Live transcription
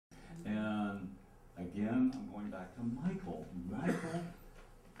back to Michael. Michael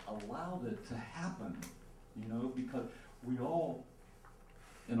allowed it to happen, you know, because we all,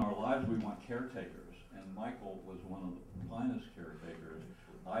 in our lives, we want caretakers, and Michael was one of the finest caretakers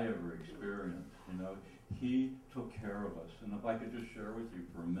I ever experienced, you know. He took care of us, and if I could just share with you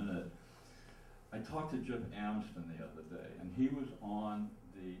for a minute, I talked to Jeff Amston the other day, and he was on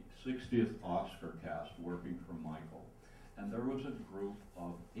the 60th Oscar cast working for Michael, and there was a group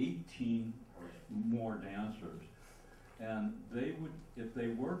of 18 or more dancers, and they would, if they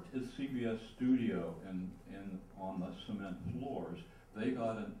worked at CBS Studio on the cement floors, they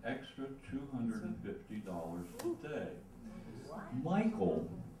got an extra $250 a day. Michael,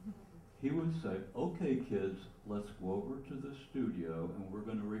 he would say, okay kids, let's go over to the studio and we're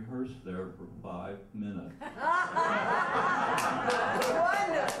going to rehearse there for 5 minutes.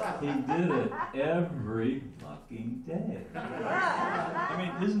 He did it every fucking day. I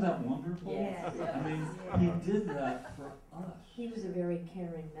mean, isn't that wonderful? Yes. I mean, he did that for us. He was a very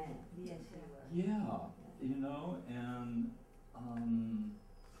caring man. Yes, he was. Yeah, you know, and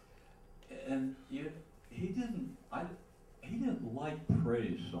he didn't like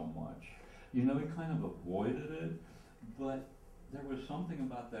praise so much. You know, he kind of avoided it, but there was something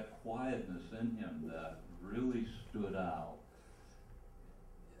about that quietness in him that really stood out.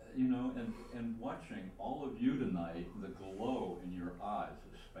 You know, and watching all of you tonight, the glow in your eyes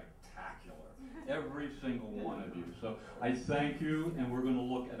is spectacular. Every single one of you. So I thank you, and we're going to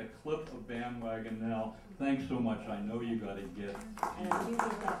look at a clip of Bandwagon now. Thanks so much. I know you got to get. And you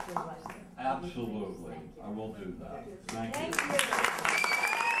get that for us. Absolutely. I will do that. Thank you.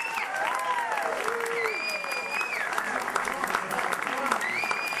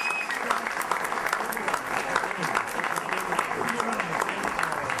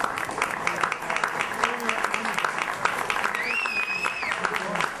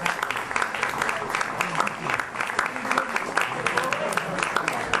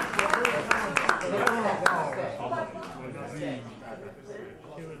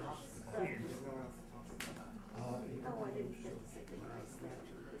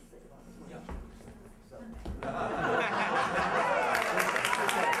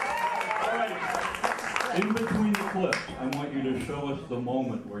 In between the clips, I want you to show us the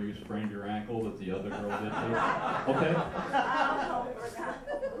moment where you sprained your ankle that the other girl did too. Okay?